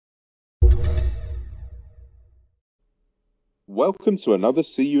Welcome to another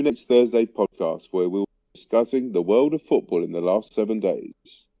See You Next Thursday podcast where we'll be discussing the world of football in the last 7 days.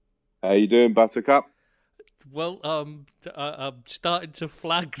 How you doing, Buttercup? Well, I'm starting to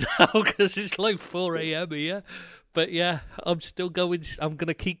flag now because it's like 4 a.m. here. But yeah, I'm still going. I'm going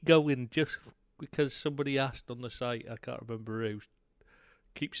to keep going just because somebody asked on the site. I can't remember who.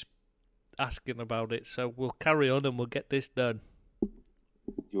 Keeps asking about it. So we'll carry on and we'll get this done.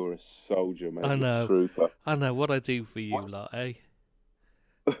 You're a soldier, mate. I You're know. a trooper. I know what I do for you, lot, eh?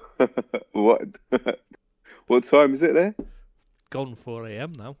 What? What time is it there? Gone 4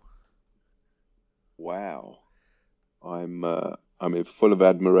 a.m. now. Wow. I'm in full of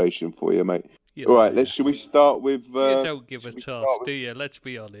admiration for you, mate. You All know, right, yeah. should we start with? You don't give a Should we toss, start do with? you? Let's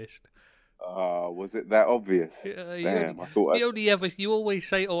be honest. Was it that obvious? Damn, I thought. You always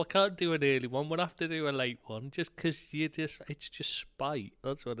say, "Oh, I can't do an early one. We'll have to do a late one," just because it's just spite.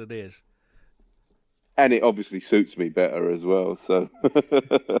 That's what it is. And it obviously suits me better as well. So,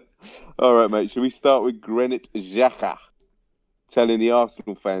 all right, mate. Should we start with Granit Xhaka telling the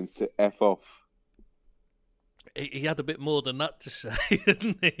Arsenal fans to F off? He had a bit more than that to say,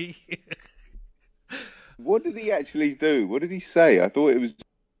 didn't he? What did he actually do? What did he say? I thought it was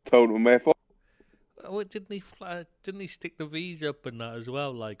told him F off. Oh, didn't he stick the V's up and that as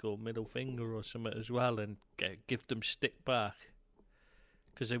well, like, or middle finger or something as well, and give them stick back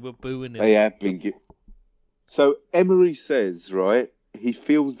because they were booing him. They have been. So Emery says, right, he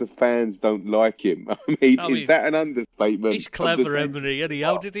feels the fans don't like him. I mean, is that an understatement? He's clever, Emery, isn't he?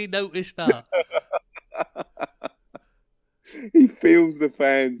 How did he notice that? He feels the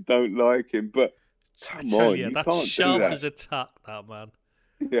fans don't like him, but come on, you that's can't sharp do that. as a tack, that man.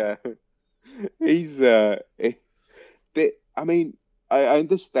 Yeah, he's. I mean, I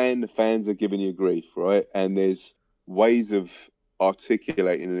understand the fans are giving you grief, right? And there's ways of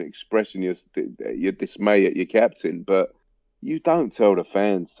articulating and expressing your dismay at your captain, but you don't tell the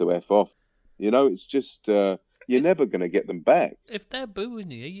fans to F off. You know, it's just you're never going to get them back. If they're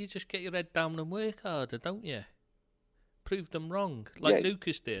booing you, you just get your head down and work harder, don't you? Prove them wrong, like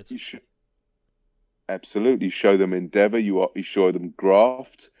Lucas did. You should absolutely show them endeavour. You show them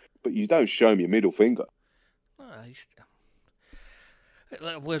graft, but you don't show them your middle finger. Well,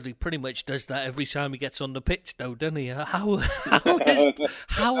 he pretty much does that every time he gets on the pitch, though, doesn't he? How is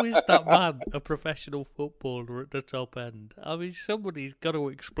that man a professional footballer at the top end? I mean, somebody's got to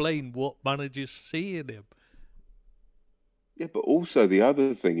explain what managers see in him. Yeah, but also the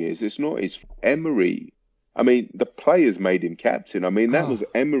other thing is, it's not his Emery. I mean, the players made him captain. I mean, that was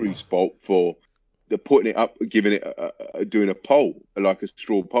Emery's fault for the putting it up, giving it, doing a poll, like a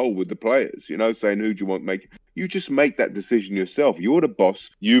straw poll with the players, you know, saying who do you want to make. You just make that decision yourself. You're the boss.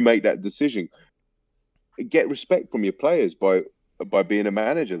 You make that decision. Get respect from your players by being a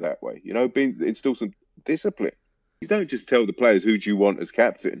manager that way. You know, instill some discipline. You don't just tell the players who do you want as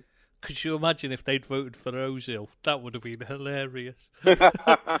captain. Could you imagine if they'd voted for Ozil? That would have been hilarious.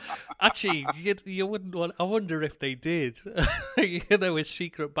 Actually, you wouldn't want. I wonder if they did. You know, a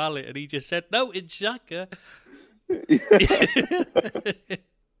secret ballot, and he just said, "No, it's Xhaka."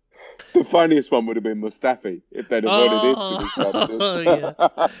 The funniest one would have been Mustafi if they'd have voted him. Yeah.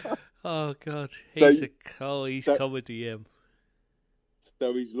 Oh God, he's comedy him.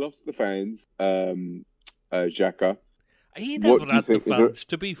 So he's lost the fans, Xhaka. He never had the fans.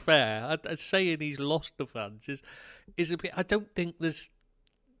 To be fair, saying he's lost the fans is a bit. I don't think there's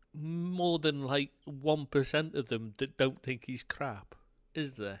more than like 1% of them that don't think he's crap,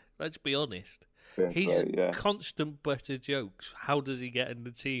 is there? Let's be honest. He's constant butter jokes. How does he get in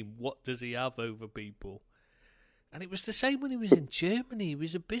the team? What does he have over people? And it was the same when he was in Germany. He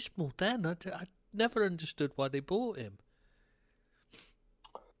was abysmal then. I never understood why they bought him.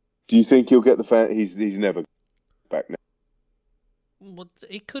 Do you think he'll get the fan? He's never back now. Well,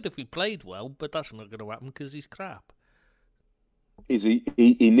 he could if he played well, but that's not going to happen because he's crap. He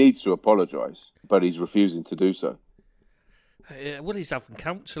needs to apologise, but he's refusing to do so. Well, he's having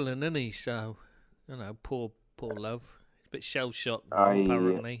counselling, isn't he? So, you know, poor love. He's a bit shell-shocked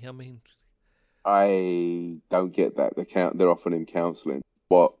apparently. I mean, I don't get that. They're offering him counselling.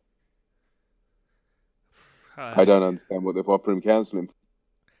 What? I don't understand what they're offering him counselling.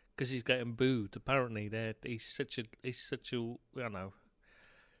 Because he's getting booed. Apparently, he's such a you know,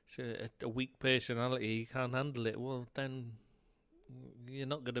 a weak personality. He can't handle it. Well, then you're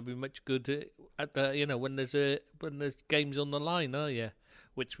not going to be much good at the, you know, when there's games on the line, are you?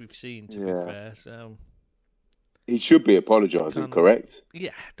 Which we've seen, to be fair. So he should be apologising, correct?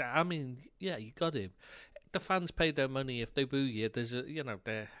 Yeah, I mean, yeah, you got him. The fans pay their money. If they boo you, there's a, you know,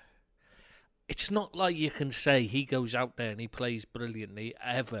 it's not like you can say he goes out there and he plays brilliantly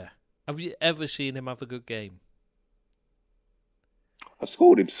ever. Have you ever seen him have a good game? I've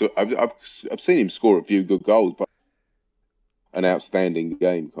scored him. I've seen him score a few good goals, but an outstanding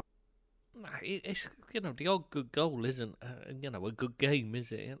game. It's the odd good goal isn't a good game,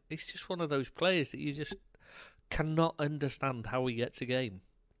 is it? It's just one of those players that you just cannot understand how he gets a game,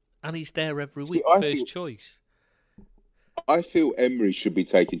 and he's there every week, first choice. I feel Emery should be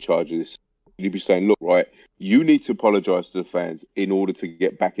taking charge of this. He'd be saying, "Look, right, you need to apologise to the fans in order to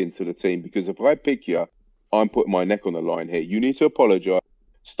get back into the team. Because if I pick you, I'm putting my neck on the line here. You need to apologise.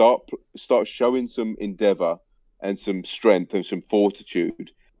 Start showing some endeavour and some strength and some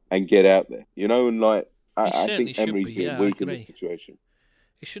fortitude, and get out there. And I think Emery's been weak in this situation.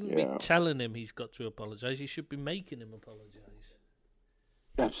 He shouldn't be telling him he's got to apologise. He should be making him apologise.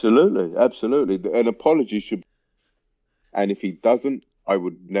 Absolutely. An apology should. And if he doesn't, I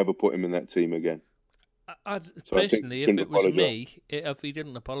would never put him in that team again. Personally, if it was me, if he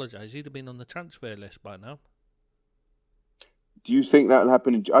didn't apologise, he'd have been on the transfer list by now. Do you think that'll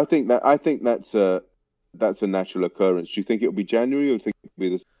happen? I think that's a natural occurrence. Do you think it'll be January, or do you think it'll be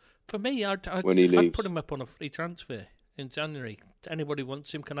this? For me, I'd put him up on a free transfer in January. Anybody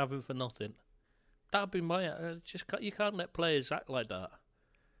wants him can have him for nothing. That'd be my you can't let players act like that.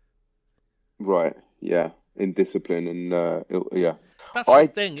 Right. Yeah. Indiscipline and yeah. That's the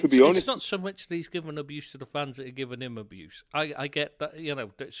thing. It's not so much that he's given abuse to the fans that are giving him abuse. I get that,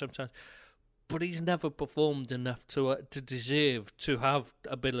 that sometimes, but he's never performed enough to deserve to have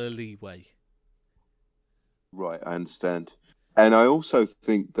a bit of leeway. Right, I understand, and I also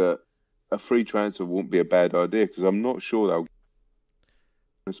think that a free transfer won't be a bad idea because I'm not sure they'll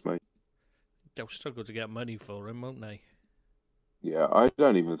struggle to get money for him, won't they? Yeah, I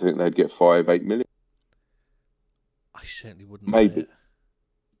don't even think they'd get 5-8 million. I certainly wouldn't. Maybe.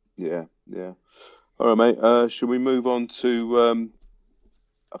 Yeah. All right, mate. Should we move on to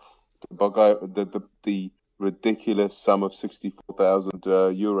the ridiculous sum of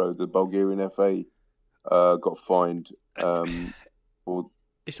 €64,000? The Bulgarian FA got fined.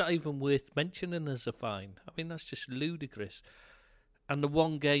 Is that even worth mentioning as a fine? I mean, that's just ludicrous. And the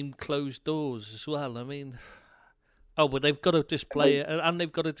one game closed doors as well. I mean, but they've got to display it, and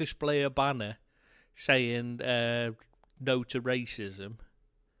they've got to display a banner saying no to racism.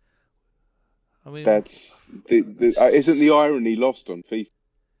 I mean, that's isn't the irony lost on FIFA?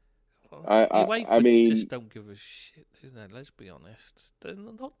 I mean, just don't give a shit, isn't it? Let's be honest. They're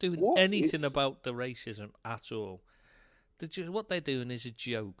not doing anything about the racism at all. What they're doing is a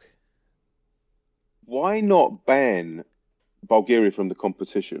joke. Why not ban Bulgaria from the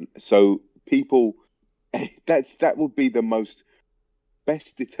competition? So people, that would be the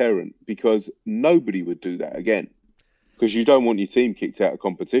best deterrent, because nobody would do that again. Because you don't want your team kicked out of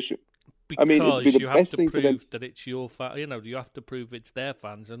competition. Because you have to prove that it's your fan. You have to prove it's their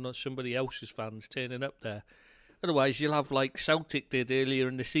fans and not somebody else's fans turning up there. Otherwise, you'll have like Celtic did earlier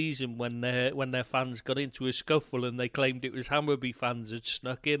in the season when their fans got into a scuffle and they claimed it was Hammarby fans had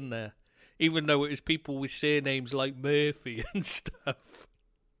snuck in there, even though it was people with surnames like Murphy and stuff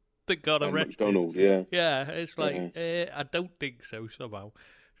that got arrested. McDonald, yeah. Yeah, it's like, I don't think so somehow.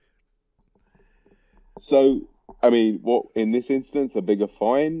 So, I mean, what in this instance, a bigger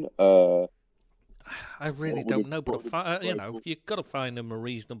fine? I really don't know, but you've got to fine them a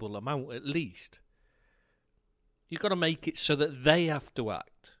reasonable amount at least. You've got to make it so that they have to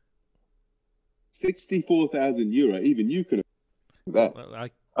act. €64,000, even you could afford that. Well,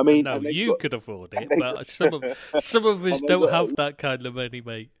 I mean, no, you could afford it, but some of us don't have that kind of money,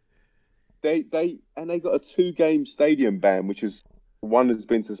 mate. They got a 2-game stadium ban, which is one has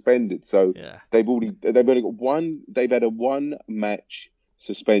been suspended. So they've only got one. They've had a 1-match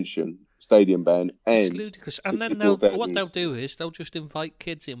suspension, stadium ban, and it's ludicrous. And then what they'll do is they'll just invite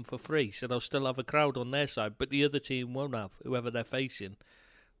kids in for free, so they'll still have a crowd on their side, but the other team won't have. Whoever they're facing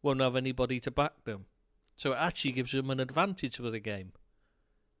won't have anybody to back them. So it actually gives them an advantage for the game.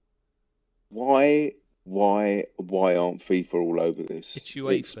 Why aren't FIFA all over this? It's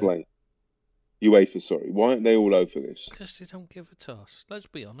UEFA. Explain. UEFA, sorry. Why aren't they all over this? Because they don't give a toss. Let's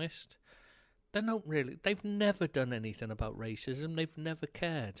be honest. They've never done anything about racism. They've never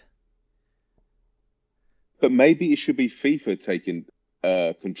cared. But maybe it should be FIFA taking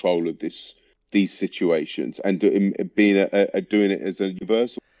control of these situations and doing it as a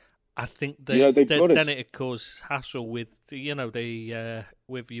universal. I think then it cause hassle with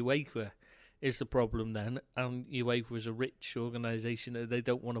with UEFA is the problem then, and UEFA is a rich organisation that they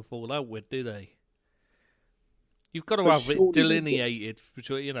don't want to fall out with, do they? You've got to have it delineated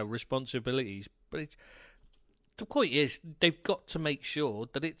between responsibilities, but the point is they've got to make sure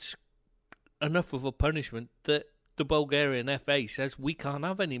that it's enough of a punishment that the Bulgarian FA says we can't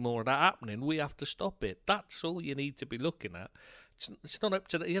have any more of that happening. We have to stop it. That's all you need to be looking at It's not up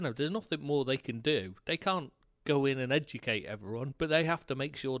to there's nothing more they can do. They can't go in and educate everyone, but they have to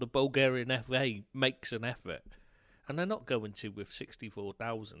make sure the Bulgarian FA makes an effort, and they're not going to with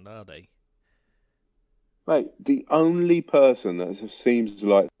 64,000, are they? Mate, the only person that seems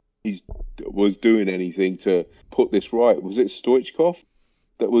like he was doing anything to put this right was it Stoichkov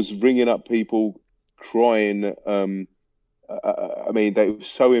that was ringing up people crying. I mean, they were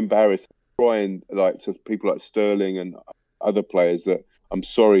so embarrassed, crying like to people like Sterling and other players that I'm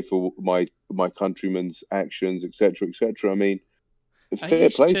sorry for my countrymen's actions, etc., etc. I mean,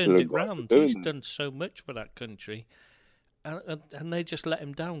 fair play to the guy for doing He's that. done so much for that country, and they just let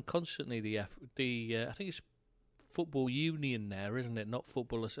him down constantly. I think it's Football Union there, isn't it? Not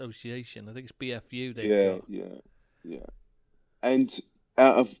Football Association. I think it's BFU they've got. Yeah. And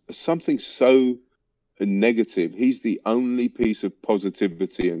out of something so negative, he's the only piece of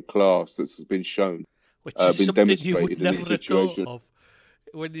positivity and class that's been shown, Which is been something demonstrated you would in never this have thought situation. of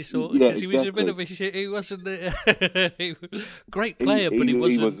when you saw, Yeah, because he was a bit exactly. of a shit. He wasn't he was a great player, but he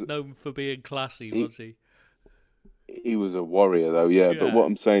wasn't known for being classy, was he? He was a warrior, though. Yeah, but what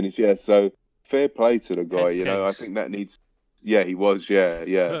I'm saying is, so fair play to the guy. Head You know, I case. think that needs. Yeah, he was.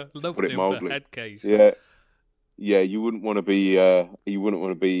 Yeah. Loved Put it him, but mildly. head case. Yeah. You wouldn't want to be. You wouldn't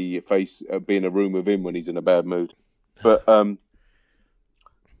want to be be in a room with him when he's in a bad mood. But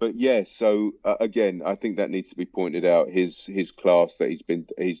yeah. So again, I think that needs to be pointed out. His class that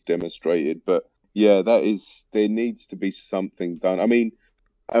he's demonstrated. But yeah, there needs to be something done. I mean,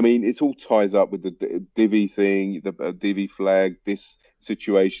 it all ties up with the Divi thing, the Divi flag, this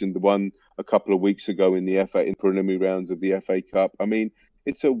situation, the one a couple of weeks ago in the FA in preliminary rounds of the FA Cup. I mean,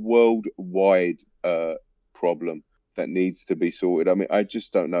 it's a worldwide problem that needs to be sorted. I mean, I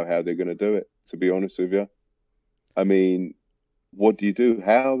just don't know how they're going to do it, to be honest with you. I mean, what do you do?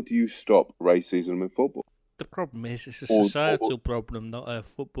 How do you stop racism in football? The problem is, it's a societal problem, not a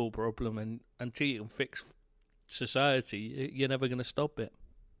football problem, and until you can fix society, you're never going to stop it.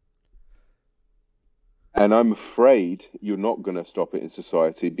 And I'm afraid you're not going to stop it in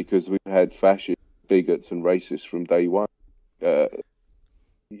society because we've had fascists, bigots, and racists from day one,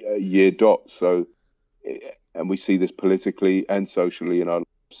 year dot. So, and we see this politically and socially in our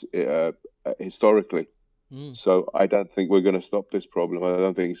lives, historically. So I don't think we're going to stop this problem. I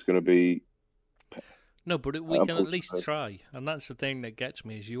don't think it's going to be. No, but we can at least try, and that's the thing that gets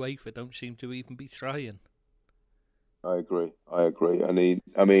me is UEFA don't seem to even be trying. I agree. I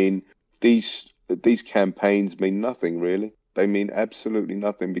mean, these campaigns mean nothing really. They mean absolutely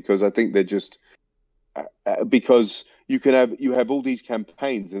nothing because I think they're just because you have all these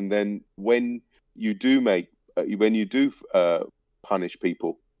campaigns, and then when you do punish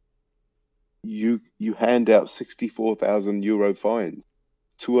people, you hand out €64,000 fines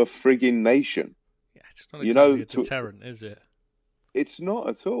to a frigging nation. Yeah, it's not exactly a deterrent, is it? It's not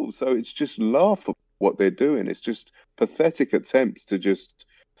at all. So it's just laughable what they're doing. It's just pathetic attempts to just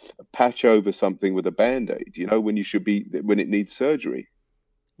patch over something with a band-aid, when it needs surgery.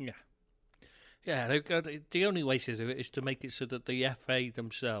 Yeah, the only way to do it is to make it so that the FA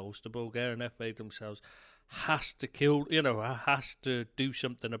themselves, the Bulgarian FA themselves, has to has to do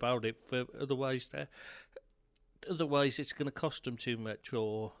something about it. Otherwise it's going to cost them too much,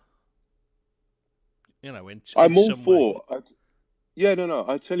 or I'm all for.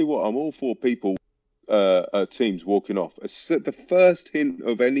 I tell you what, I'm all for people, teams walking off. The first hint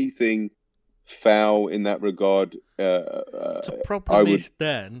of anything foul in that regard. The problem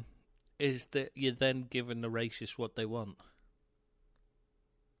is that you're then giving the racists what they want.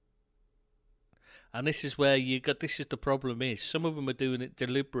 And this is where this is the problem is. Some of them are doing it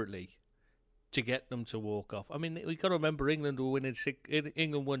deliberately to get them to walk off. I mean, we've got to remember England were winning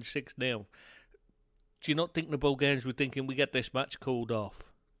England won 6-0. Do you not think the Bulgarians were thinking we get this match called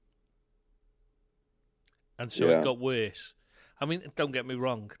off? And so it got worse. I mean, don't get me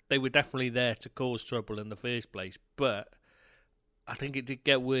wrong. They were definitely there to cause trouble in the first place. But I think it did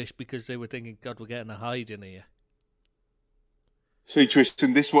get worse because they were thinking, God, we're getting a hide in here. See,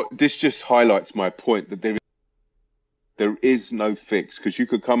 Tristan, this just highlights my point that there is no fix, because you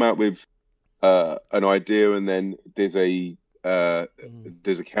could come out with an idea and then there's a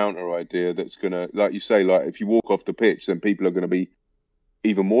counter idea that's gonna, like you say, like if you walk off the pitch, then people are going to be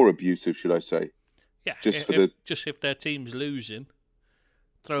even more abusive, should I say? Yeah, just if their team's losing,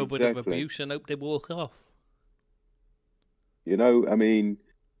 throw a bit of abuse and hope they walk off. I mean,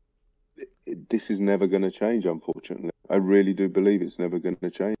 this is never going to change, unfortunately. I really do believe it's never going to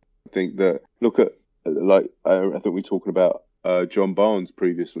change. I think that, look at, I think we were talking about John Barnes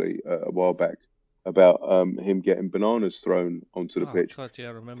previously, a while back, about him getting bananas thrown onto the pitch. God, yeah,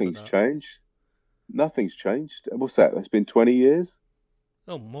 I remember Things that. change. Nothing's changed. What's that? That's been 20 years?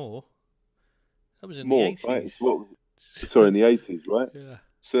 Oh, more. That was in the More, right? 80s. Sorry, in the 80s, right? Yeah.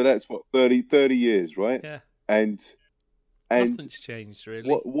 So that's what, 30 years, right? Yeah. And nothing's changed,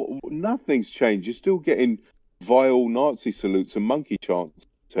 really. Nothing's changed. You're still getting vile Nazi salutes and monkey chants.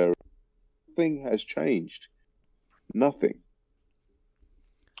 Nothing has changed. Nothing.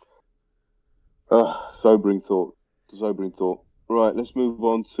 Sobering thought. Sobering thought. Right, let's move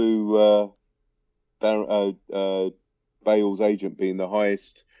on to Bale's agent being the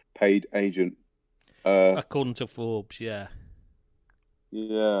highest paid agent. According to Forbes, yeah.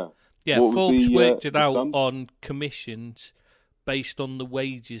 Yeah. Yeah, Forbes worked it out on commissions based on the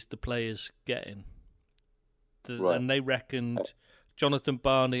wages the players getting. Right. And they reckoned Jonathan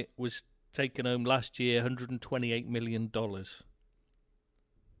Barnett was taking home last year $128 million.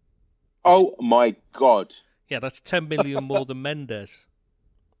 Oh, my God. Yeah, that's $10 million more than Mendes.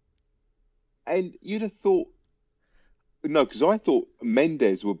 And you'd have thought... No, because I thought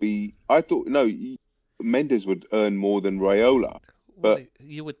Mendes would be... Mendes would earn more than Raiola. Well, but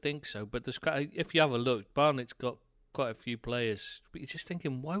you would think so, but if you have a look, Barnett's got quite a few players. But you're just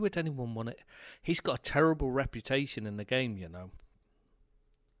thinking, why would anyone want it? He's got a terrible reputation in the game, you know.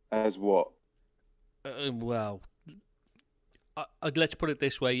 As what? Well, let's put it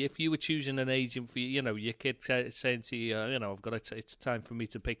this way: if you were choosing an agent for your kid saying to you, I've got it's time for me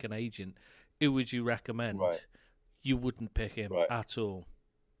to pick an agent, who would you recommend? Right. You wouldn't pick him at all.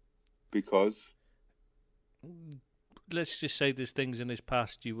 Because? Let's just say there's things in his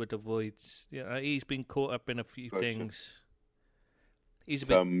past you would avoid. He's been caught up in a few things. He's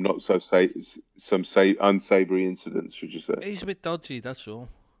some unsavory incidents, should you say? He's a bit dodgy. That's all.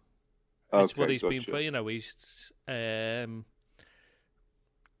 Okay, that's what he's been for.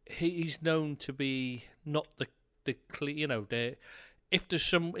 He's known to be not the if there's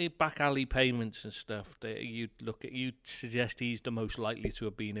some back alley payments and stuff that you'd suggest he's the most likely to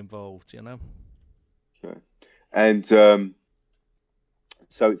have been involved. Okay. And so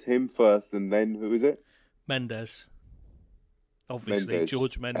it's him first, and then who is it? Mendes. Obviously,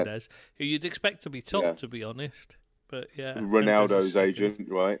 George Mendes, who you'd expect to be top, to be honest. But yeah, Ronaldo's agent,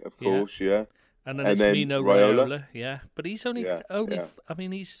 right? Of course, yeah. And then Mino Raiola, yeah. But he's only. I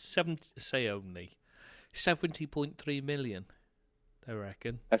mean, he's 70.3 million. I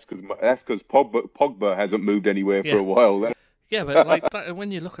reckon. That's because Pogba hasn't moved anywhere for a while. Yeah, but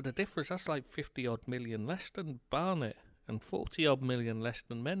when you look at the difference, that's like 50-odd million less than Barnett and 40-odd million less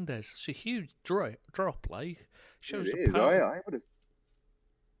than Mendes. It's a huge drop. Shows the power. I would have.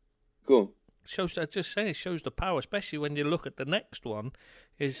 Go on. It shows the power, especially when you look at the next one.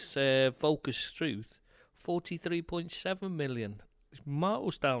 Is Volker Struth, 43.7 million. It's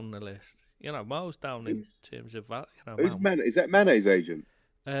miles down the list. Miles down in terms of that. Is that Mane's agent?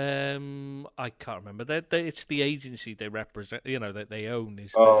 I can't remember. It's the agency they represent. That they own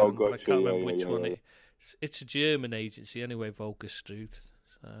is. Gotcha. But I can't remember which one. It's a German agency anyway. Volker Struth.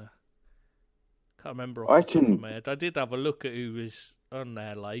 Can't remember off the top of my head. I did have a look at who was on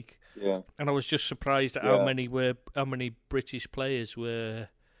there, and I was just surprised at how many British players were,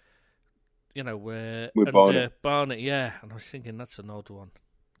 were under Barnett. Yeah, and I was thinking that's an odd one.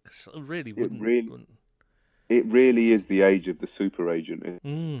 Cause it really wouldn't. It really is the age of the super agent.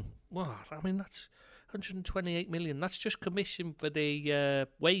 Well, I mean, that's 128 million. That's just commission for the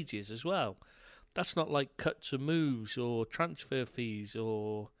wages as well. That's not like cuts and moves or transfer fees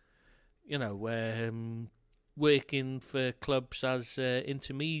or, working for clubs as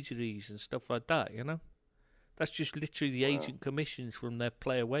intermediaries and stuff like that, That's just literally the agent commissions from their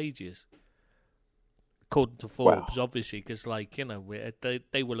player wages. According to Forbes, obviously, because,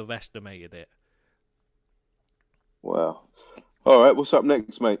 they will have estimated it. Wow. All right, what's up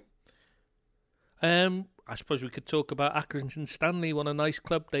next, mate? I suppose we could talk about Accrington Stanley. What a nice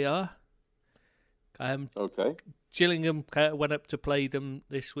club they are. Okay. Gillingham went up to play them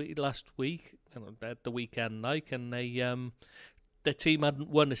last week, the weekend night, and their team hadn't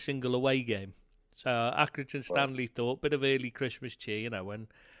won a single away game. So Accrington Stanley thought, bit of early Christmas cheer, and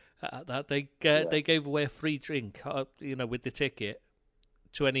that they gave away a free drink, with the ticket.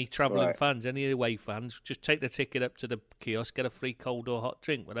 To any travelling fans, any away fans, just take the ticket up to the kiosk, get a free cold or hot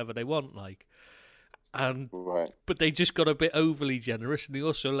drink, whatever they want, But they just got a bit overly generous, and they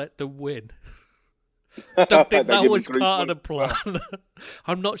also let them win. I don't think that was part of the plan.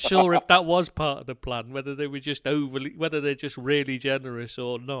 I'm not sure if that was part of the plan, whether they were just whether they're just really generous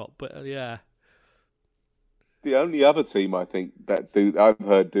or not. But yeah. The only other team I think I've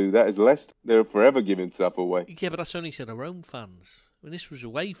heard do that is Leicester. They're forever giving stuff away. Yeah, but that's only to their own fans. I mean, this was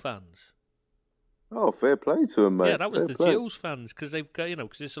away fans. Oh, fair play to them, mate. Yeah, that was the Gills fans because they've got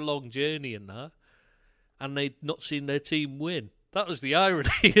because it's a long journey and that. and they'd not seen their team win. That was the irony,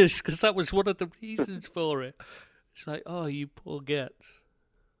 is because that was one of the reasons for it. It's like, oh, you poor gets.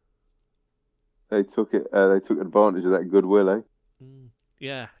 They took it. They took advantage of that goodwill, eh?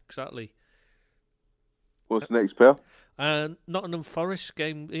 Yeah, exactly. What's next, pal? Nottingham Forest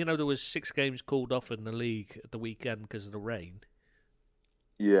game. You know, there was 6 games called off in the league at the weekend because of the rain.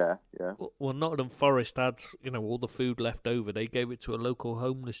 Yeah. Well, Nottingham Forest had, all the food left over. They gave it to a local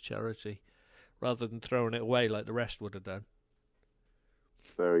homeless charity rather than throwing it away like the rest would have done.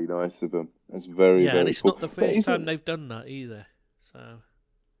 Very nice of them. That's very, yeah, very and it's cool. not the first time they've done that either. So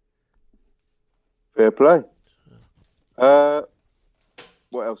fair play. What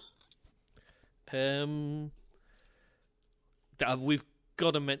else? We've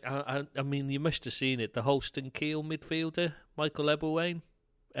got to. I mean, you must have seen it. The Holston Kiel midfielder, Michael Ebervane,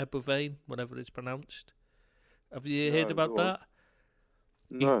 whatever it's pronounced. Have you heard about that?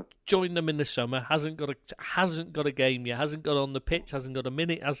 No. He joined them in the summer. Hasn't got a game yet. Hasn't got on the pitch. Hasn't got a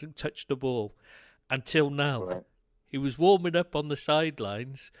minute. Hasn't touched the ball until now. Right. He was warming up on the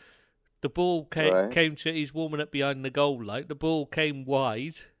sidelines. The ball came to. He's warming up behind the goal line. The ball came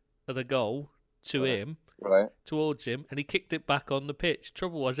wide of the goal to him. Right. Towards him, and he kicked it back on the pitch.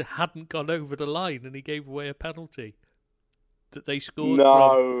 Trouble was, it hadn't gone over the line, and he gave away a penalty that they scored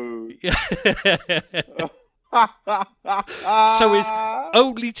from. So his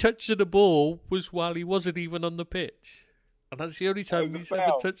only touch of the ball was while he wasn't even on the pitch, and that's the only time he's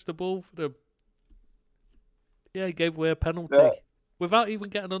ever touched the ball for them. Yeah, he gave away a penalty without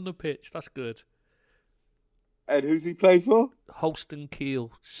even getting on the pitch. That's good. And who's he play for? Holston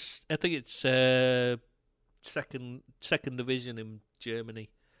Kiel. I think it's second division in Germany.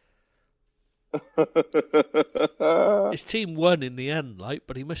 His team won in the end,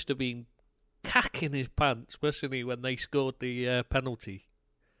 but he must have been cacking his pants, mustn't he, when they scored the penalty?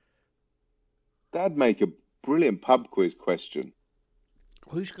 That'd make a brilliant pub quiz question.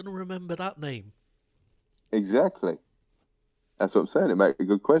 Who's going to remember that name? Exactly. That's what I'm saying. It makes a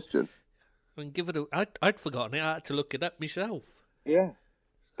good question. I mean, I'd forgotten it. I had to look it up myself. Yeah.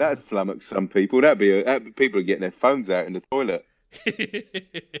 That'd flummox some people. People are getting their phones out in the toilet.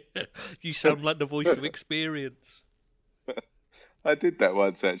 You sound like the voice of experience. I did that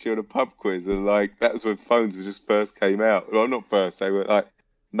once actually on a pub quiz, and that was when phones just first came out. Well, not first. They were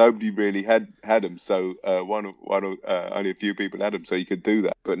nobody really had them, so only a few people had them, so you could do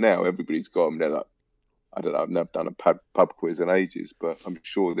that. But now everybody's got them. They're I don't know. I've never done a pub quiz in ages, but I'm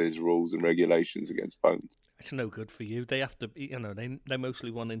sure there's rules and regulations against phones. It's no good for you. They have to, they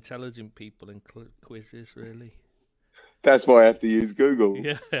mostly want intelligent people in quizzes, really. That's why I have to use Google.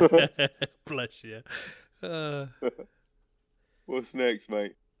 Yeah, bless you. What's next,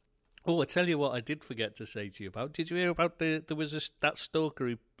 mate? Oh, I tell you what, I did forget to say to you about. Did you hear about there was that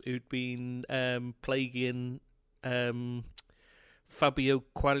stalker who'd been plaguing Fabio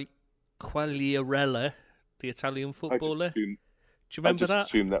Quagliarella, the Italian footballer? Do you remember that? I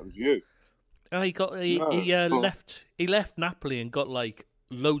just assumed that was you. Oh, he left Napoli and got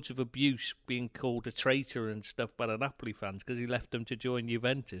loads of abuse, being called a traitor and stuff by the Napoli fans because he left them to join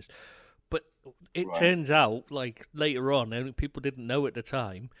Juventus. But it turns out, later on, and people didn't know at the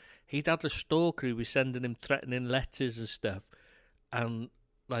time, he'd had a stalker who was sending him threatening letters and stuff, and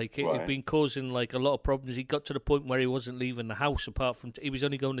it had been causing a lot of problems. He got to the point where he wasn't leaving the house apart from he was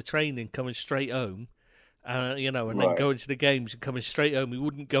only going to training, coming straight home. And then going to the games and coming straight home. He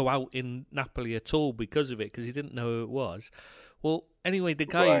wouldn't go out in Napoli at all because of it, because he didn't know who it was. Well, anyway, the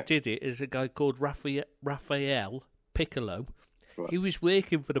guy who did it is a guy called Raphael Piccolo. Right. He was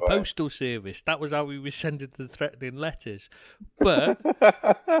working for the Postal Service. That was how he was sending the threatening letters. But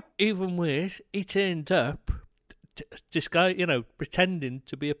even worse, he turned up, this guy, pretending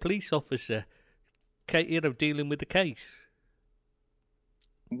to be a police officer, dealing with the case.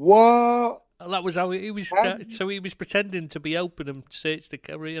 What? That was how he was. So he was pretending to be open and search the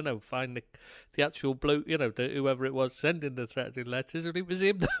camera, find the actual bloke, whoever it was sending the threatening letters, and it was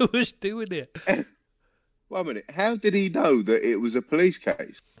him that was doing it. Wait a minute. How did he know that it was a police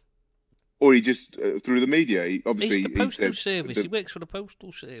case? Or he just through the media? He's the Postal Service. He works for the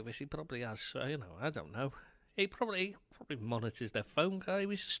Postal Service. He probably has. I don't know. He probably monitors their phone guy. He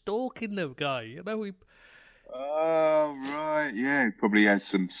was stalking the guy. Oh, right, yeah. He probably has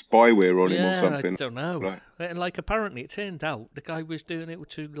some spyware on him or something. I don't know. Right. And apparently it turned out the guy was doing it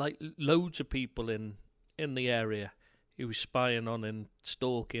to loads of people in the area. He was spying on and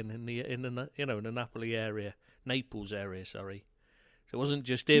stalking in the Napoli area, Naples area, sorry. So it wasn't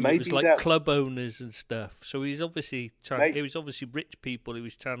just him, it was club owners and stuff. So he's obviously it was obviously rich people he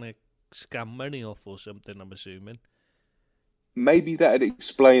was trying to scam money off or something, I'm assuming. maybe that'd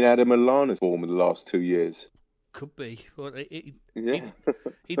explain Adam Lallana's form in the last 2 years. Could be. Well, Yeah,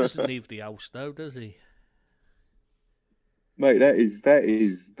 he doesn't leave the house though, does he? mate,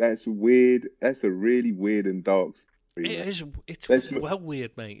 that's weird. That's a really weird and dark story, It mate. is. It's Let's well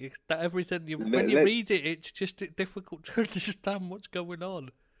weird, mate. That everything when you let, read it, it's just difficult to understand what's going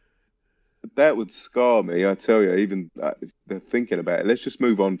on. that would scar me. I tell you, even thinking about it. Let's just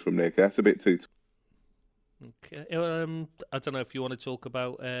move on from there. That's a bit too. Okay. I don't know if you want to talk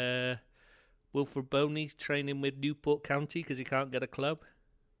about Wilfred Boney training with Newport County because he can't get a club.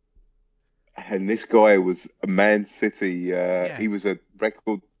 And this guy was a Man City. He was a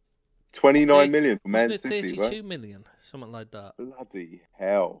record 29 million for Man Wasn't it City, 32 right? million, something like that. Bloody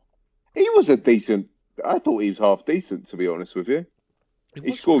hell! He was a decent. I thought he was half decent, to be honest with you.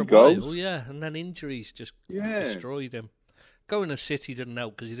 He scored goals. Yeah, and then injuries just Yeah. destroyed him. Going to City didn't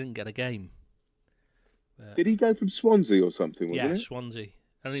help because he didn't get a game. Did he go from Swansea or something? Yeah, Wasn't it? Swansea.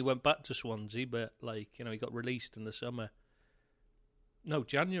 And he went back to Swansea, but he got released in the summer. No,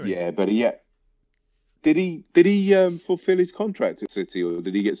 January. Yeah, but did he fulfill his contract at City, or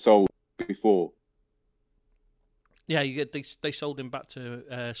did he get sold before? Yeah, they sold him back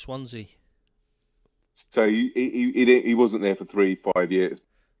to Swansea. So he wasn't there for 5 years.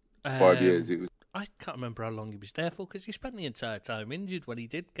 5 years. It was. I can't remember how long he was there for because he spent the entire time injured when he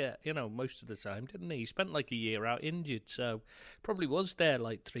did get, most of the time, didn't he? He spent like a year out injured, so probably was there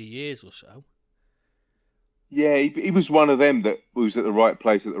like 3 years or so. Yeah, he was one of them that was at the right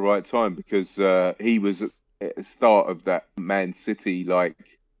place at the right time because he was at the start of that Man City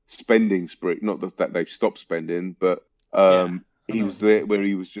spending spree. Not that they've stopped spending, but he was there where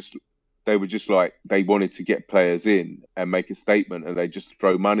he was just. They were just they wanted to get players in and make a statement, and they just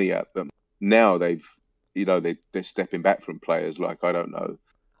throw money at them. Now they're stepping back from players I don't know,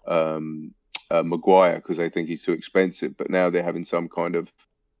 Maguire because they think he's too expensive. But now they're having some kind of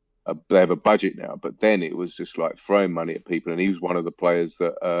they have a budget now. But then it was just throwing money at people, and he was one of the players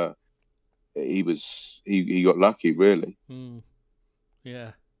that he got lucky really.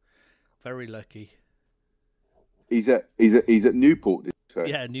 Yeah, very lucky. He's at Newport. Did you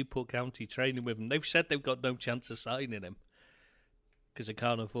say? Yeah, Newport County training with him. They've said they've got no chance of signing him because they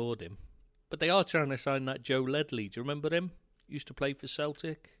can't afford him. But they are trying to sign that Joe Ledley. Do you remember him? Used to play for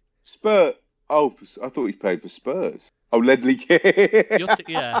Celtic. Spurs. Oh, I thought he played for Spurs. Oh, Ledley.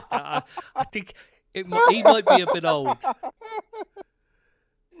 Yeah, I think he might be a bit old.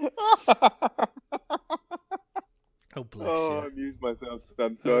 Oh, bless you. I amuse myself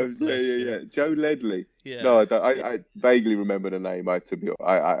sometimes. Yeah. Joe Ledley. Yeah. No, I vaguely remember the name. I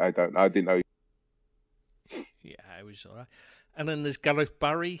didn't know. Yeah, it was all right. And then there's Gareth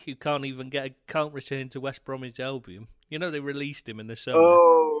Barry, who can't return to West Bromwich Albion. They released him in the summer.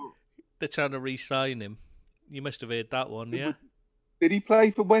 Oh. They're trying to re-sign him. You must have heard that one, yeah? Did he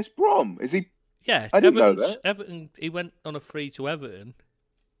play for West Brom? Is he? Yeah, I didn't know that. Everton, he went on a free to Everton.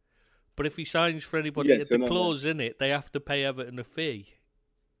 But if he signs for anybody, the clause in it, they have to pay Everton a fee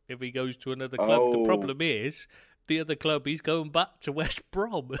if he goes to another club. Oh. The problem is, the other club, he's going back to West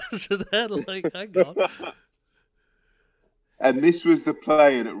Brom. So they're like, hang on. And this was the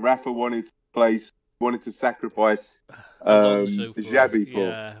player that Rafa wanted to sacrifice Xavi for.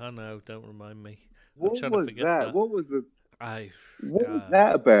 Yeah, I know. Don't remind me. What was that? What was What was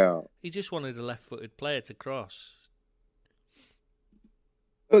that about? He just wanted a left-footed player to cross.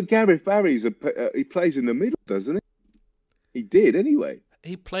 But Gareth Barry's he plays in the middle, doesn't he? He did anyway.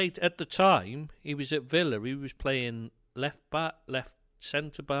 He played at the time. He was at Villa. He was playing left back, left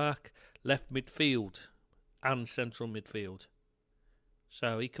centre back, left midfield, and central midfield.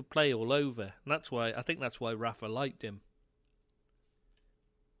 So he could play all over. And I think that's why Rafa liked him.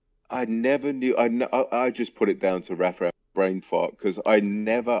 I never knew. I just put it down to Rafa brain fart because I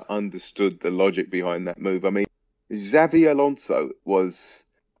never understood the logic behind that move. I mean, Xavi Alonso was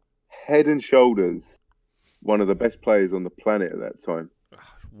head and shoulders one of the best players on the planet at that time.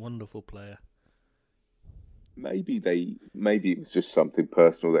 Wonderful player. Maybe it was just something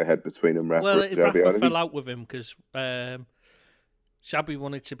personal they had between them. Rafa fell out with him because Xavi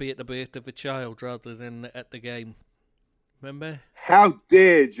wanted to be at the birth of a child rather than at the game. Remember? How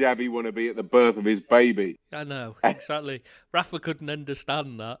dare Xavi want to be at the birth of his baby? I know, exactly. Rafa couldn't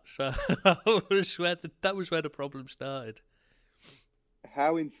understand that, so that was where the problem started.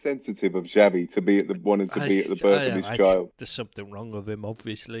 How insensitive of Xavi to be wanting to be at the birth of his child. There's something wrong with him,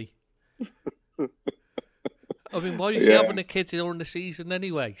 obviously. I mean, why is he having a kid during the season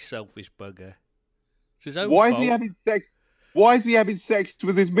anyway? Selfish bugger. It's his own fault. Why is he having sex? Why is he having sex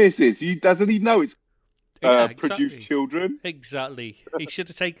with his missus? Doesn't he know it's? produce children. Exactly. He should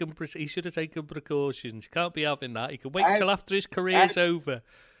have taken precautions. Can't be having that. He can wait till after his career's over.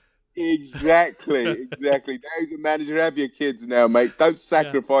 Exactly. Now he's a manager. Have your kids now, mate. Don't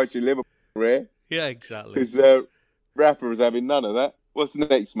sacrifice your Liverpool career. Yeah, exactly. Because Rafa is having none of that. What's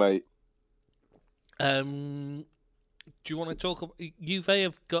next, mate? Do you want to talk about Juve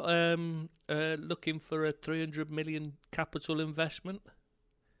have got looking for a 300 million capital investment?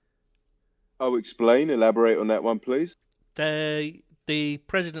 Oh, elaborate on that one, please. The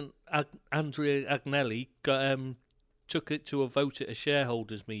president Andrea Agnelli took it to a vote at a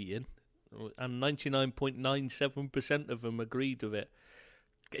shareholders meeting, and 99.97% of them agreed with it.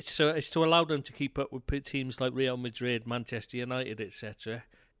 It's to allow them to keep up with teams like Real Madrid, Manchester United, etc.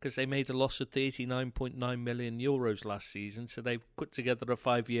 Because they made a loss of 39.9 million euros last season, so they've put together a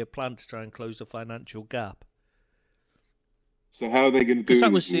 5-year plan to try and close the financial gap. So how are they going to do it?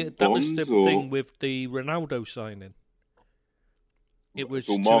 That was the thing with the Ronaldo signing. It was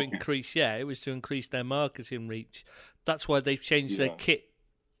to increase, it was to increase their marketing reach. That's why they've changed their kit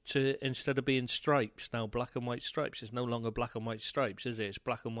to, instead of being stripes, now black and white stripes. It's no longer black and white stripes, is it? It's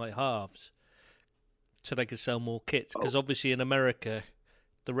black and white halves. So they can sell more kits. Because obviously in America,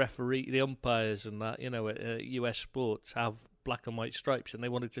 the umpires and that, at US sports have black and white stripes, and they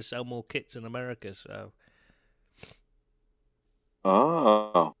wanted to sell more kits in America, so.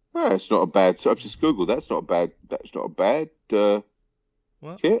 That's not a bad. I've just googled. That's not a bad kit.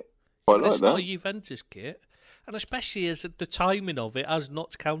 I like that. It's not a Juventus kit, and especially as the timing of it, as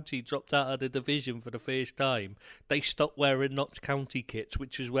Notts County dropped out of the division for the first time, they stopped wearing Notts County kits,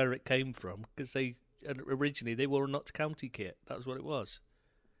 which is where it came from, because originally they wore a Notts County kit. That was what it was.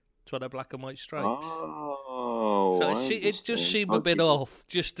 It's why they're black and white stripes. So it just seemed a bit off,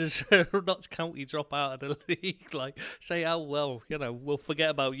 just as Notts County drop out of the league. Like, say, we'll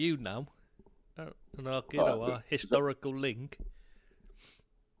forget about you now. And our historical link.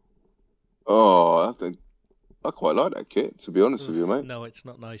 I quite like that kit, to be honest with you, mate. No, it's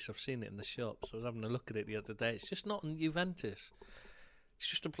not nice. I've seen it in the shops. I was having a look at it the other day. It's just not in Juventus. It's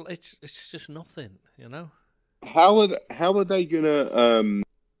just it's just nothing, How are they gonna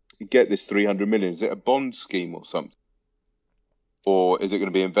get this 300 million? Is it a bond scheme or something, or is it going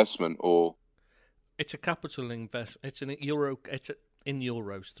to be investment? Or it's a capital investment. It's in euro. In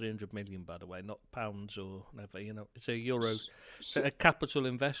euros, 300 million, by the way, not pounds or whatever. It's a euro. So a capital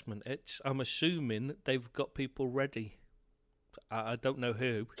investment. I'm assuming they've got people ready. I don't know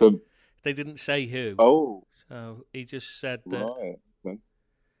who. So they didn't say who. Oh. So he just said that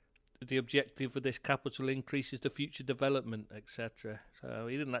the objective of this capital increase is the future development, etc. So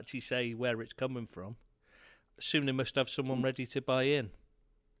he didn't actually say where it's coming from. Assume they must have someone ready to buy in.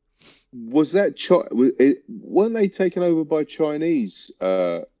 Was that weren't they taken over by Chinese people,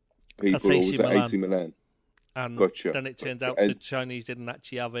 or was that AC Milan? And then it turns out the Chinese didn't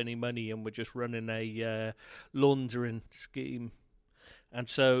actually have any money and were just running a laundering scheme, and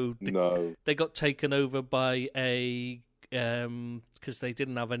so they got taken over by a because they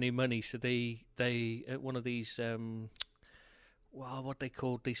didn't have any money, so they one of these what they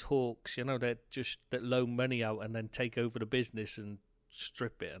called these hawks, that loan money out and then take over the business and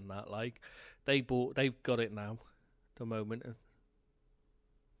strip it and that. Like they've got it now at the moment.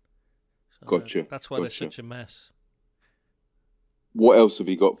 So, gotcha. That's why they're such a mess. What else have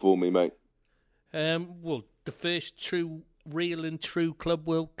you got for me, mate? Well, the first real and true Club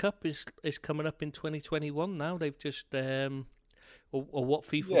World Cup is coming up in 2021 now. They've just or what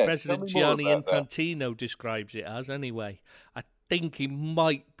FIFA President Gianni Infantino describes it as anyway. I think he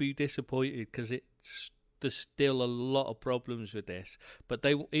might be disappointed because there's still a lot of problems with this, but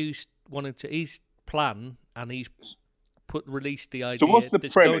he's planned and he's released the idea. So what's the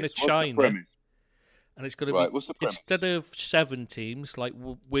it's premise? Going to China, and it's going to be instead of 7 teams like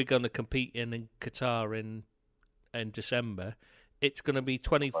we're going to compete in Qatar in December, it's going to be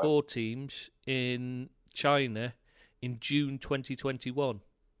 24 teams in China in June 2021.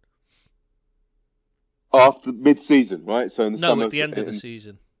 After mid-season, right? So in the summer, at the end of the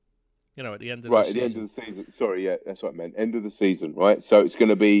season. At the end of the season. Right, at the end of the season. Sorry, yeah, that's what I meant. End of the season, right? So it's going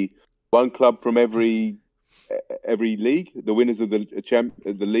to be one club from every league, the winners of the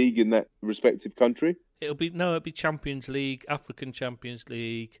league in that respective country. It'll be Champions League, African Champions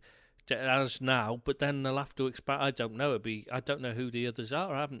League, as now. But then they'll have to expand. I don't know. I don't know who the others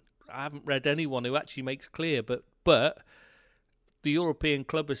are. I haven't read anyone who actually makes clear. But the European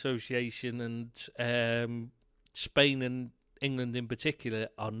Club Association and Spain and England in particular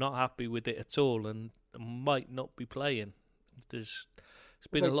are not happy with it at all and might not be playing. There's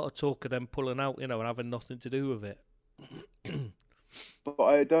been a lot of talk of them pulling out, and having nothing to do with it. but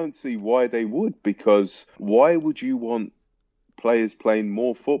I don't see why they would, because why would you want players playing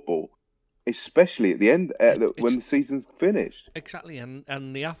more football, especially at the end, when the season's finished? Exactly,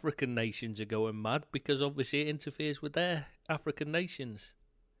 and the African nations are going mad because obviously it interferes with their African nations.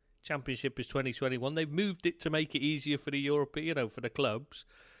 Championship is 2021. They've moved it to make it easier for the European, for the clubs,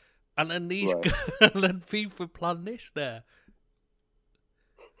 and then and then FIFA plan this there.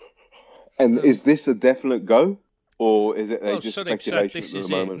 And so, is this a definite go, or is it just so speculation they've said this at is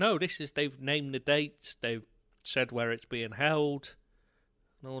the moment? It. No, they've named the dates. They've said where it's being held,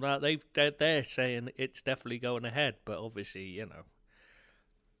 and all that. They're saying it's definitely going ahead, but obviously,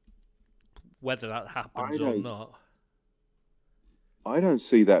 whether that happens or not. I don't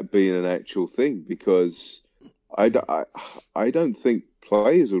see that being an actual thing, because I don't think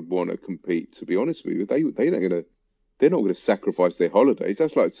players would want to compete. To be honest with you, they're not gonna sacrifice their holidays.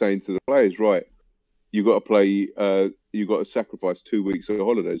 That's like saying to the players, right, you got to play, you got to sacrifice 2 weeks of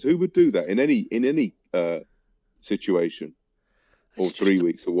holidays. Who would do that in any situation? Or 3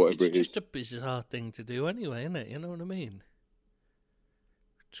 weeks or whatever it is. It's just a bizarre thing to do anyway, isn't it? You know what I mean?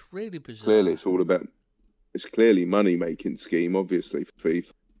 It's really bizarre. Clearly, it's clearly money-making scheme, obviously, for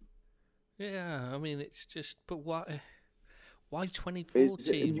FIFA. Yeah, I mean, it's just, but why 24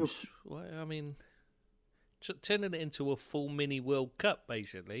 teams? Why, I mean, turning it into a full mini World Cup,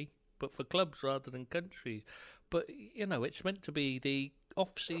 basically, but for clubs rather than countries. But, it's meant to be the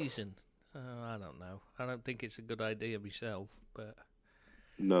off-season. I don't know. I don't think it's a good idea myself, but...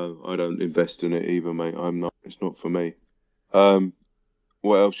 No, I don't invest in it either, mate. It's not for me.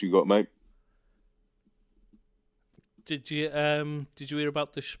 What else you got, mate? Did you hear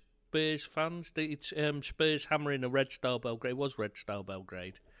about the Spurs fans? Spurs hammering a Red Star Belgrade. It was Red Star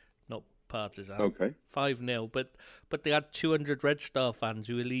Belgrade, not Partizan. Okay. 5-0, but they had 200 Red Star fans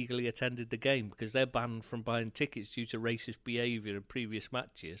who illegally attended the game because they're banned from buying tickets due to racist behaviour in previous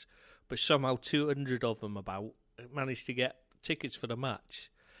matches. But somehow 200 of them managed to get tickets for the match.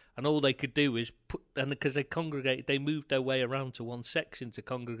 And all they could do is because they congregated, they moved their way around to one section to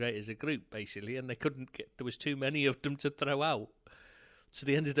congregate as a group, basically, and there was too many of them to throw out. So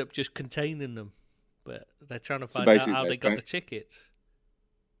they ended up just containing them. But they're trying to find out how they got the tickets.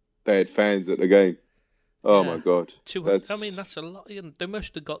 They had fans at the game. Oh, my God. That's a lot. They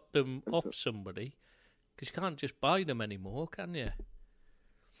must have got them off somebody, because you can't just buy them anymore, can you?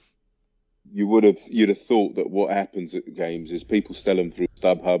 You'd have thought that what happens at games is people sell them through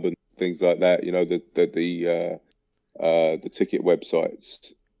StubHub and things like that. The ticket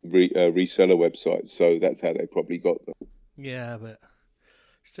websites, reseller websites. So that's how they probably got them. Yeah, but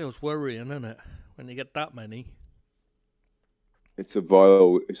still, it's worrying, isn't it? When you get that many. It's a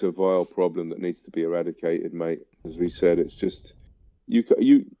vile problem that needs to be eradicated, mate. As we said, it's just you.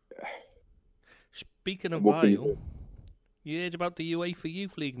 Speaking of vile. You heard about the UEFA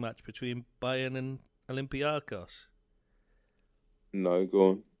Youth League match between Bayern and Olympiacos? No, go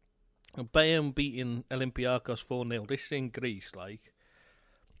on. Bayern beating Olympiacos 4-0. This is in Greece, like.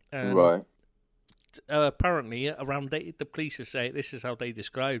 And right. Apparently, around the police say this is how they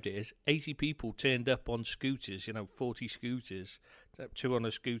described it: is 80 people turned up on scooters, 40 scooters, 2 on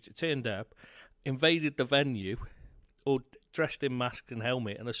a scooter, turned up, invaded the venue, all dressed in masks and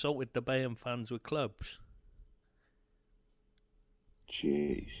helmet, and assaulted the Bayern fans with clubs.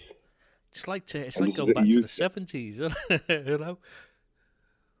 Jeez. It's like going back to the 70s,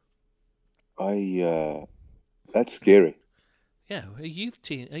 That's scary. Yeah, a youth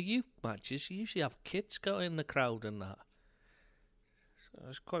matches, you usually have kids got in the crowd and that. So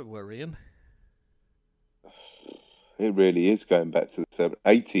it's quite worrying. It really is going back to the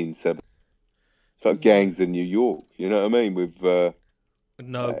 1870s. It's like gangs in New York, you know what I mean? With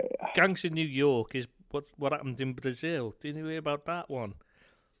gangs in New York is what happened in Brazil. Did you hear about that one?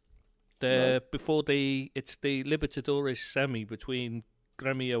 It's the Libertadores semi between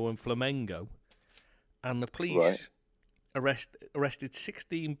Grêmio and Flamengo, and the police arrested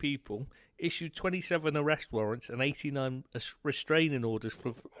 16 people, issued 27 arrest warrants and 89 restraining orders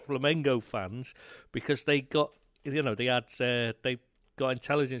for Flamengo fans because they got they got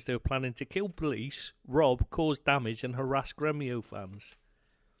intelligence they were planning to kill police, rob, cause damage, and harass Grêmio fans.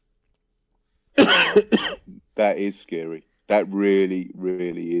 That is scary. That really,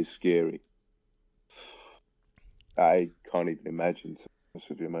 really is scary. I can't even imagine, to be honest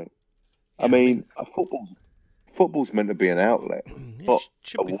with you, mate. Yeah, I mean, football's meant to be an outlet, not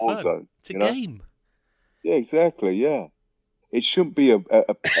a war zone. It's a game. Yeah, exactly. Yeah, it shouldn't be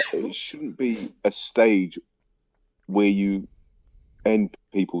it shouldn't be a stage where you end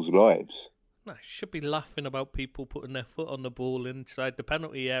people's lives. No, should be laughing about people putting their foot on the ball inside the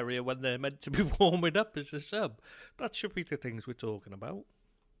penalty area when they're meant to be warming up as a sub. That should be the things we're talking about.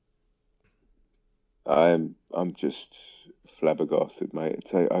 I'm just flabbergasted,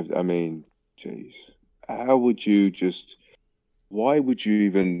 mate. I mean, jeez, how would you just? Why would you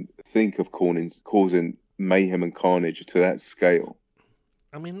even think of causing mayhem and carnage to that scale?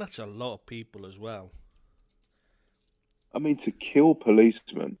 I mean, that's a lot of people as well. I mean, to kill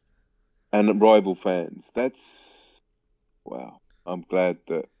policemen and rival fans, that's wow. I'm glad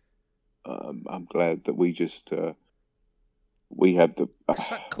that we just we had the.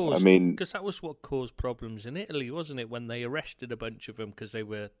 Because that was what caused problems in Italy, wasn't it? When they arrested a bunch of them because they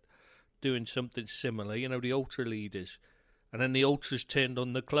were doing something similar, the ultra leaders, and then the ultras turned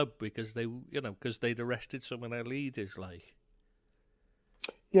on the club because because they'd arrested some of their leaders, like.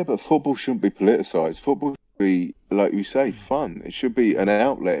 Yeah, but football shouldn't be politicised. Football should be, like you say, fun. It should be an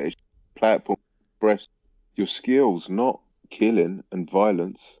outlet, a platform to express your skills, not killing and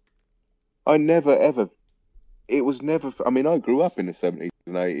violence. I never, ever... It was never... I mean, I grew up in the 70s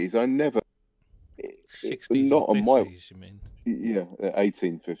and 80s. I never... 60s not and 50s, you mean? Yeah,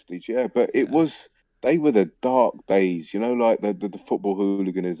 1850s, yeah. But it was... They were the dark days, like the football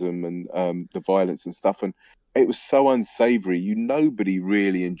hooliganism and the violence and stuff. And it was so unsavory. Nobody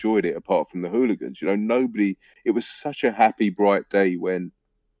really enjoyed it apart from the hooligans. Nobody. It was such a happy, bright day when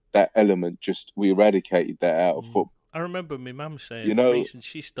that element we eradicated that out of football. I remember my mum saying the reason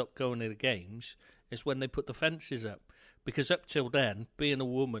she stopped going to the games is when they put the fences up. Because up till then, being a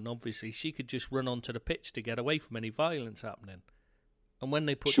woman, obviously, she could just run onto the pitch to get away from any violence happening. And when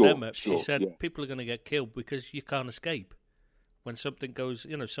they put them up, she said people are going to get killed because you can't escape. When something goes,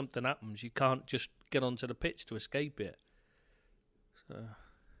 something happens, you can't just get onto the pitch to escape it. So.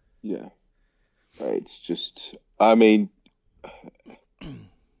 Yeah. It's just, I mean, it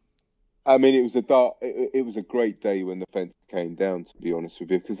was it was a great day when the fence came down, to be honest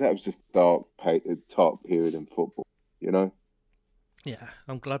with you, because that was just a dark period in football, Yeah,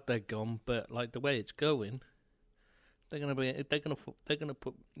 I'm glad they're gone, but like the way it's going, they're gonna put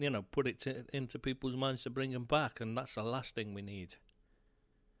it into people's minds to bring them back, and that's the last thing we need.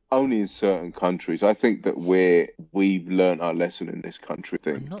 Only in certain countries. I think that we've learned our lesson in this country.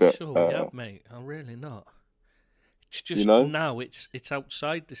 I'm not sure we have, mate. I'm really not. It's just now it's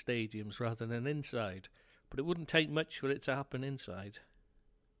outside the stadiums rather than inside, but it wouldn't take much for it to happen inside.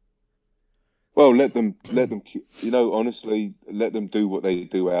 Well, let them. Honestly, let them do what they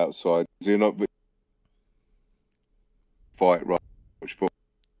do outside. You're not fight right.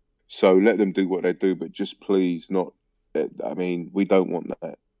 So let them do what they do, but just please not. I mean, we don't want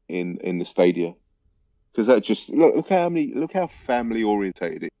that in the stadia, because that just look how family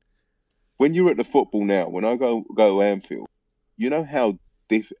orientated it is. When you're at the football now, when I go to Anfield, you know how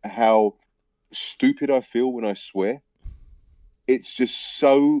stupid I feel when I swear. It's just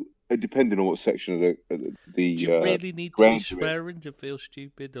so depending on what section of the do you really need to be swearing to feel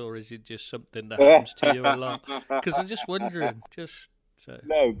stupid, or is it just something that happens to you a lot? Because I'm just wondering.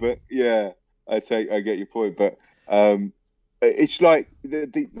 No, but yeah, I get your point, but it's like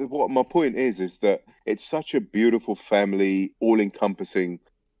what my point is that it's such a beautiful family, all-encompassing,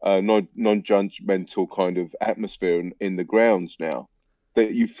 non-judgmental kind of atmosphere in the grounds now,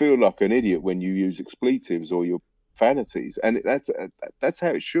 that you feel like an idiot when you use expletives or your profanities, and that's how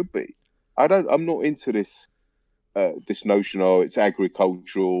it should be. I'm not into this notion, it's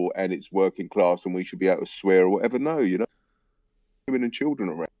agricultural and it's working class and we should be able to swear or whatever. No, women and children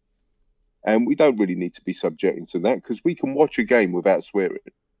around, and we don't really need to be subjecting to that, because we can watch a game without swearing.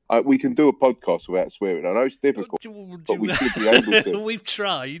 We can do a podcast without swearing. I know it's difficult, but we should be able to. We've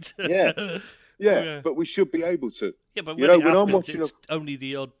tried. Yeah, but we should be able to. Yeah, but when I'm watching, it's only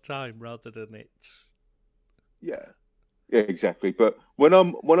the odd time rather than it's. Yeah, exactly. But when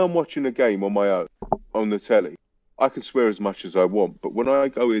I'm watching a game on my own on the telly, I can swear as much as I want. But when I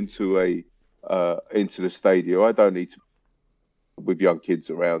go into the stadium, I don't need to, with young kids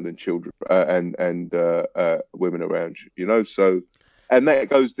around and children and women around. So, and that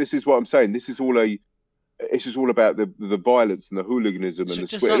goes. This is what I'm saying. This is all about the violence and the hooliganism and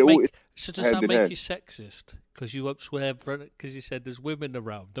the swear. So does that make you sexist? Because you won't swear because you said there's women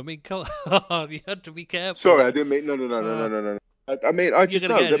around. I mean, come on, you had to be careful. Sorry, I didn't mean no. I mean, I just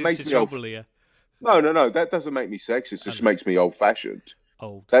know that makes me trouble here. No, that doesn't make me sexist. It just makes me old-fashioned.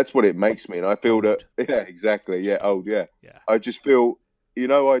 Old. That's what it makes me, and I feel that. Yeah, exactly. Yeah, old. Yeah. I just feel,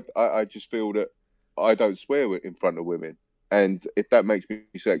 I just feel that I don't swear in front of women, and if that makes me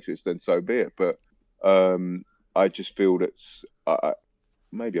sexist, then so be it. But I just feel that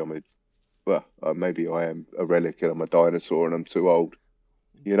maybe I am a relic and I'm a dinosaur and I'm too old.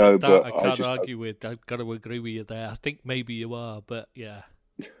 You know, that but I can't argue with. I've got to agree with you there. I think maybe you are, but yeah.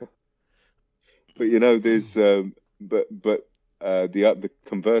 But you know, there's the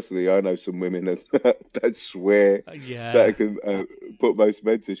conversely, I know some women that swear that can put most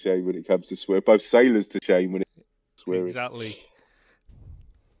men to shame when it comes to swear, both sailors to shame when it comes to swearing. Exactly.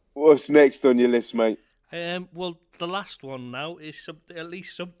 What's next on your list, mate? Well, the last one now is at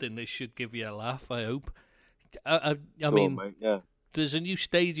least something that should give you a laugh, I hope. I mean, mate, yeah. There's a new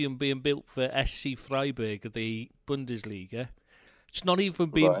stadium being built for SC Freiburg, the Bundesliga. It's not even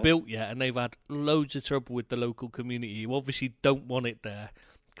being built yet, and they've had loads of trouble with the local community who obviously don't want it there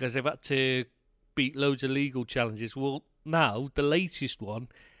because they've had to beat loads of legal challenges. Well, now, the latest one,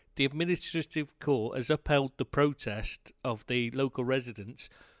 the administrative court has upheld the protest of the local residents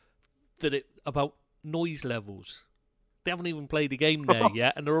about noise levels. They haven't even played a game there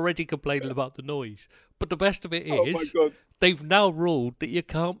yet, and they're already complaining about the noise. But the best of it is, they've now ruled that you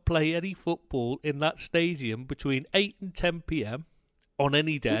can't play any football in that stadium between 8 and 10 p.m. on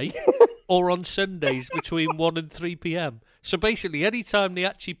any day, or on Sundays between 1 and 3 p.m. So basically, any time they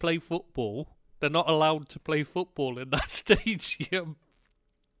actually play football, they're not allowed to play football in that stadium.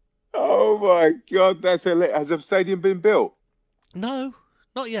 Oh my God, that's hilarious. Has the stadium been built? No,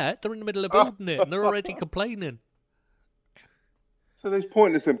 not yet. They're in the middle of building it, and they're already complaining. So there's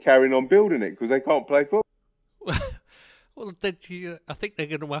pointless them carrying on building it because they can't play football. Well, I think they're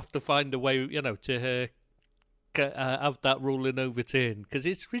going to have to find a way, to have that ruling overturned because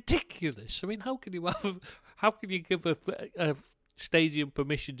it's ridiculous. I mean, how can you give a stadium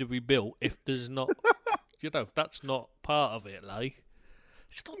permission to be built if there's not, if that's not part of it? Like,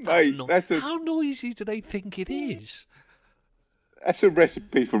 it's not that how noisy do they think it is? That's a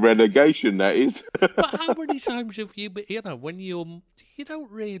recipe for relegation, that is. But how many times have you, when you don't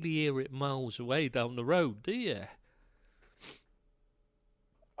really hear it miles away down the road, do you?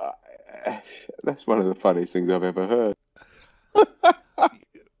 That's one of the funniest things I've ever heard.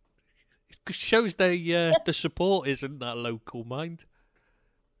 It shows the support isn't that local, mind.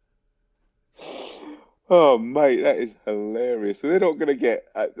 Oh, mate, that is hilarious. So they're not going to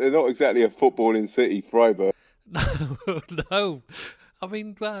they're not exactly a footballing city, Freiburg. No. I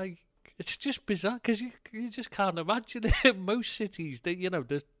mean, it's just bizarre because you just can't imagine it. Most cities,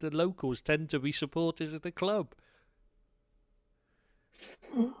 the locals tend to be supporters of the club.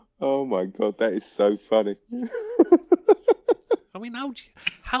 Oh my God, that is so funny. I mean,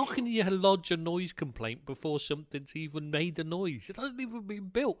 how can you lodge a noise complaint before something's even made a noise? It hasn't even been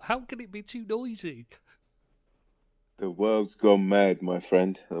built. How can it be too noisy? The world's gone mad, my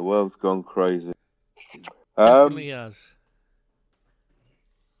friend. The world's gone crazy. Definitely has.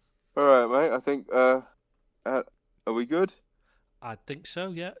 All right, mate. I think. Are we good? I think so.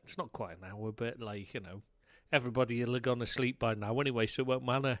 Yeah, it's not quite an hour, but everybody will have gone to sleep by now anyway, so it won't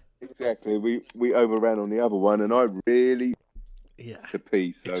matter. Exactly. We overran on the other one, and I really to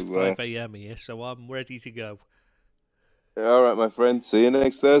pee. So it's 5 a.m. here, so I'm ready to go. All right, my friend. See you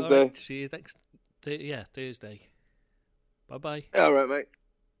next Thursday. See you next. Thursday. Bye bye. All right, mate.